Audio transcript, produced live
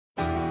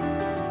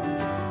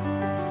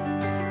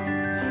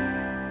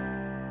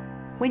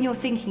When you're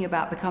thinking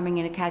about becoming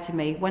an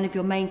academy, one of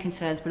your main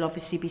concerns will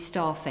obviously be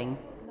staffing.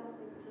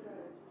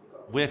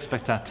 We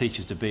expect our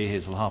teachers to be here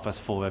till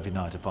 4:30 every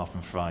night apart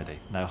from Friday.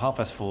 Now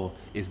 4:30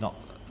 is not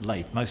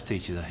late. Most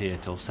teachers are here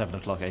till 7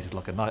 o'clock, 8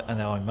 o'clock at night, and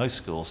they are in most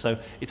schools, so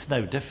it's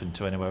no different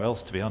to anywhere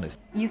else, to be honest.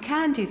 You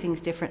can do things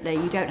differently.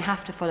 You don't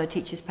have to follow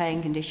teachers' pay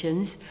and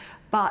conditions,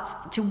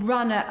 but to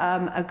run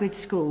a good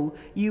school,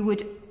 you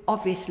would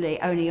obviously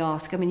only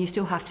ask, I mean, you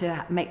still have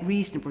to make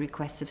reasonable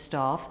requests of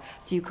staff,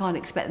 so you can't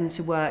expect them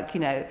to work,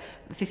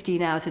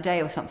 15 hours a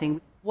day or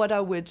something. What I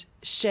would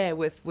share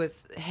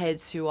with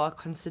heads who are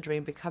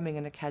considering becoming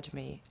an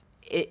academy,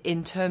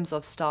 in terms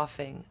of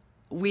staffing,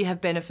 we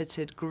have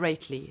benefited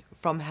greatly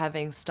from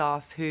having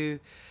staff who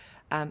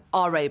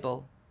are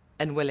able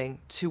and willing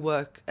to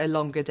work a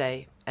longer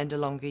day and a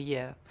longer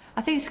year.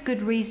 I think it's a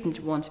good reason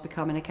to want to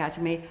become an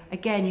academy.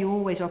 Again, you're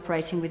always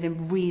operating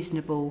within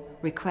reasonable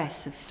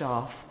requests of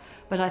staff,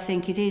 but I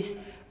think it is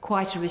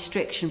quite a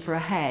restriction for a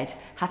head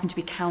having to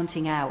be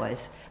counting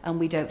hours, and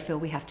we don't feel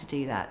we have to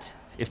do that.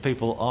 If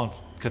people aren't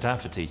cut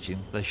out for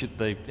teaching, if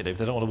they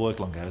don't want to work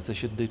long hours, they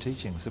shouldn't do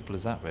teaching. Simple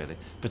as that, really.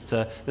 But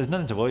there's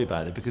nothing to worry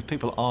about it, because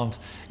people aren't.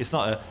 It's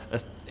not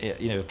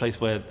a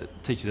place where the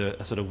teachers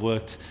are sort of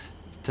worked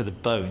to the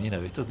bone.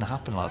 It doesn't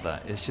happen like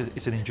that.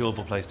 It's an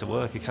enjoyable place to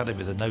work.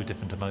 Academies are no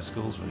different to most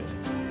schools, really.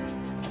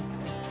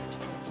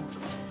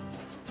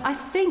 I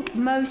think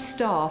most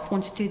staff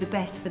want to do the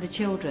best for the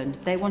children.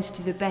 They want to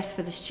do the best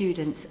for the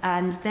students,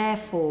 and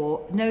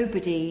therefore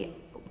nobody,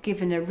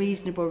 given a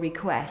reasonable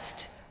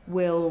request,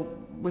 will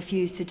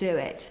refuse to do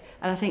it.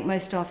 And I think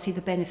most staff see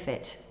the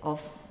benefit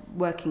of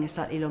working a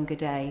slightly longer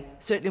day.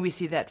 Certainly we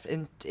see that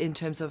in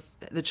terms of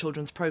the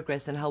children's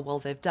progress and how well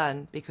they've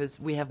done,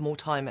 because we have more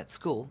time at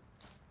school.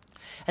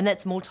 And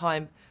that's more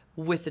time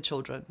with the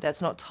children.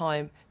 That's not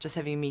time just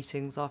having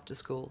meetings after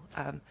school.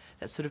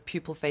 That's sort of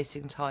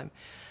pupil-facing time.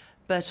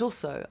 But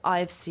also,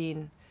 I've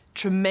seen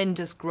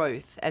tremendous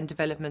growth and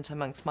development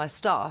amongst my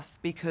staff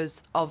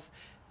because of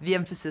the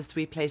emphasis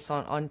we place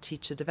on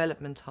teacher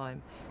development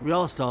time. We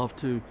ask staff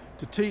to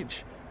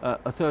teach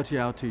a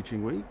 30-hour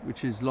teaching week,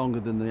 which is longer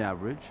than the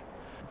average.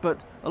 But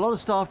a lot of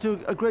staff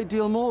do a great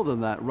deal more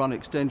than that, run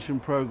extension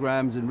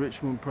programs,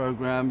 enrichment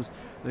programs.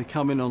 They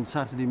come in on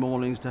Saturday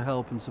mornings to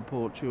help and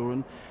support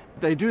children.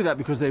 They do that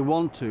because they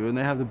want to, and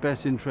they have the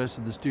best interests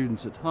of the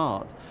students at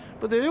heart.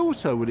 But they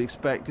also would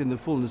expect in the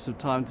fullness of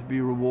time to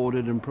be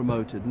rewarded and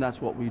promoted, and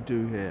that's what we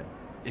do here.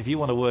 If you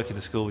want to work in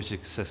a school which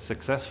is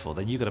successful,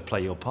 then you've got to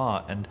play your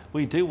part. And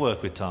we do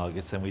work with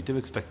targets, and we do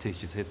expect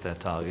teachers to hit their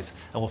targets,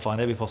 and we'll find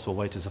every possible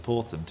way to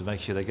support them to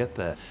make sure they get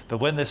there. But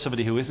when there's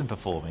somebody who isn't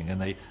performing,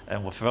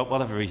 and for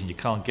whatever reason you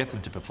can't get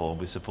them to perform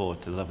with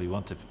support to the level you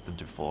want them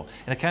to perform,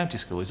 in a county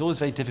school it's always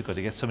very difficult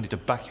to get somebody to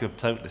back you up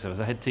totally. So as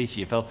a head teacher,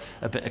 you felt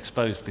a bit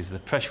exposed because the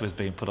pressure was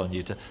being put on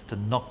you to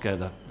not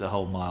go the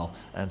whole mile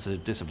and sort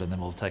of discipline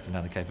them or take them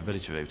down the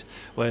capability route.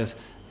 Whereas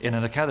in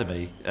an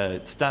academy,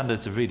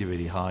 standards are really,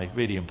 really high,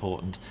 really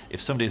important.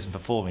 If somebody isn't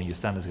performing, your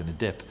standards are going to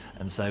dip.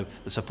 And so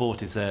the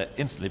support is there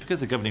instantly. Because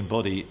the governing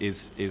body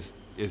is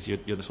your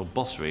little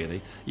boss,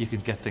 really, you can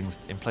get things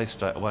in place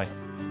straight away.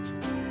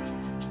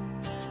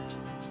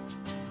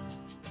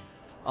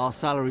 Our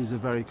salaries are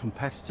very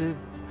competitive,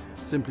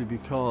 simply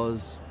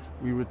because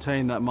we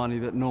retain that money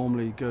that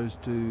normally goes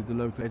to the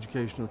local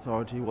education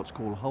authority, what's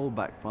called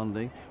holdback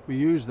funding. We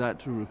use that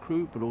to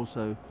recruit, but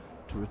also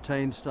to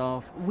retain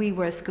staff. We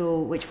were a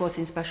school which was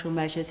in special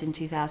measures in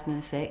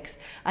 2006,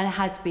 and it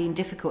has been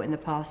difficult in the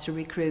past to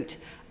recruit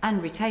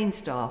and retain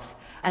staff.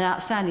 An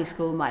outstanding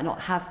school might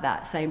not have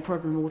that same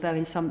problem, although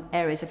in some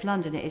areas of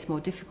London it is more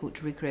difficult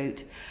to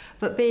recruit.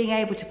 But being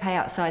able to pay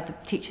outside the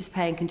teachers'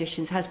 pay and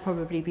conditions has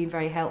probably been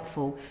very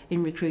helpful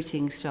in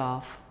recruiting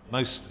staff.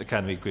 Most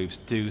academy groups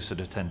do sort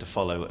of tend to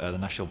follow the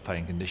national pay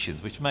and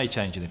conditions, which may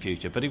change in the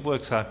future, but it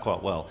works out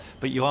quite well.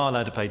 But you are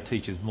allowed to pay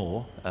teachers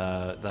more.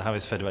 The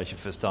Harris Federation,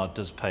 for a start,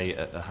 does pay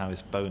a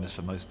Harris bonus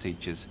for most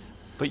teachers.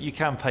 But you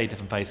can pay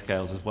different pay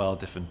scales as well,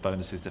 different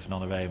bonuses, different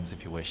honorariums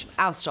if you wish.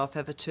 Our staff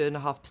have a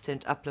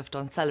 2.5% uplift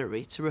on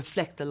salary to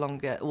reflect the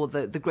longer or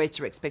the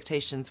greater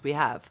expectations we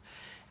have.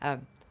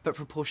 But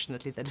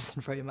proportionately, that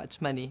isn't very much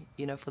money,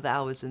 for the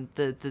hours and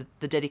the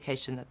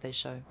dedication that they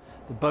show.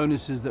 The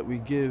bonuses that we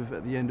give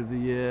at the end of the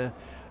year,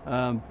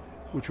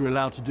 which we're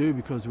allowed to do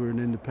because we're an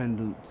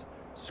independent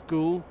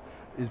school,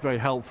 is very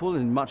helpful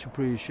and much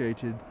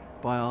appreciated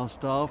by our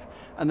staff.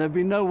 And there have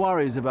been no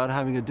worries about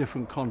having a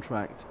different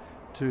contract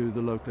to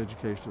the local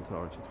education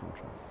authority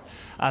contract.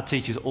 Our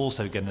teachers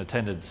also get an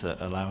attendance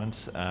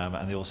allowance,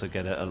 and they also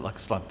get a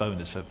slight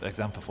bonus for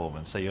exam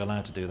performance, so you're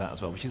allowed to do that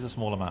as well, which is a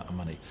small amount of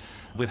money.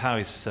 With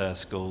Harris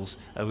schools,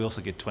 we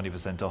also get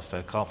 20% off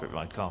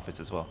carpet-ride carpets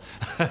as well,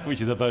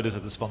 which is a bonus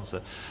of the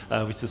sponsor,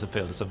 which does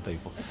appeal to some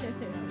people.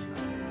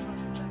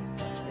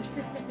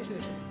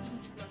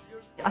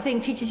 I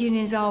think teachers'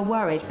 unions are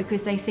worried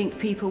because they think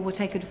people will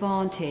take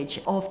advantage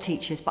of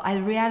teachers, but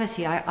in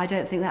reality, I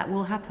don't think that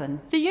will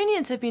happen. The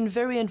unions have been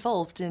very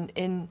involved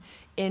in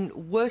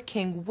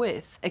working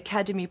with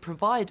academy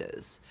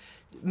providers,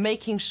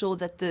 making sure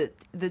that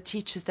the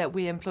teachers that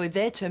we employ,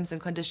 their terms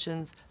and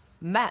conditions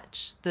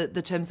match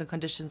the terms and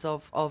conditions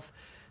of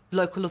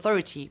local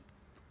authority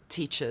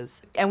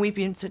teachers. And we've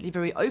been certainly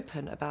very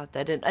open about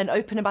that and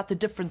open about the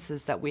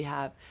differences that we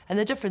have. And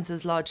the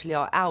differences largely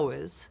are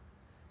hours,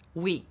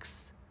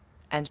 weeks,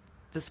 and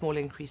the small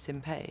increase in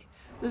pay.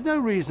 There's no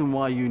reason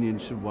why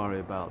unions should worry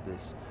about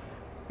this.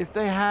 If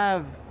they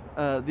have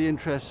the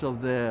interests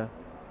of their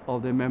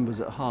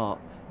members at heart,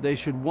 they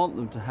should want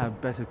them to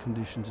have better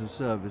conditions of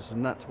service,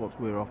 and that's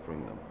what we're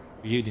offering them.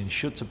 Unions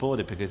should support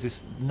it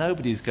because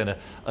nobody's going to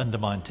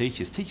undermine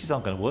teachers. Teachers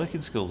aren't going to work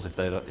in schools if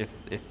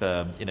it's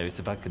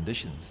the bad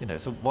conditions.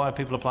 So why are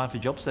people applying for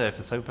jobs there if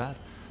they're so bad?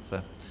 So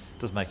it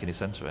doesn't make any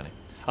sense really.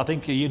 I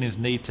think unions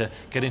need to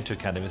get into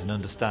academies and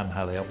understand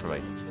how they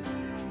operate.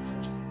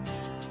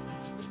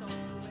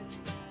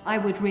 I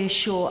would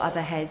reassure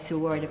other heads who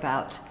are worried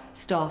about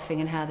staffing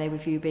and how they would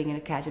view being an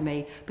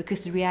academy, because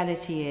the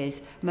reality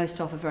is most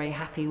staff are very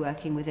happy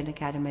working within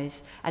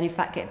academies and in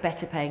fact get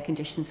better paying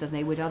conditions than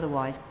they would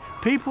otherwise.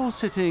 People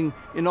sitting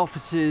in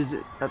offices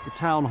at the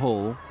town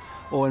hall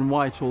or in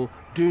Whitehall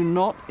do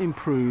not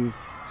improve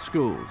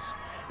schools,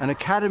 and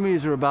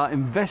academies are about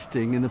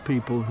investing in the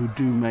people who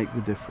do make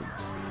the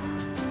difference.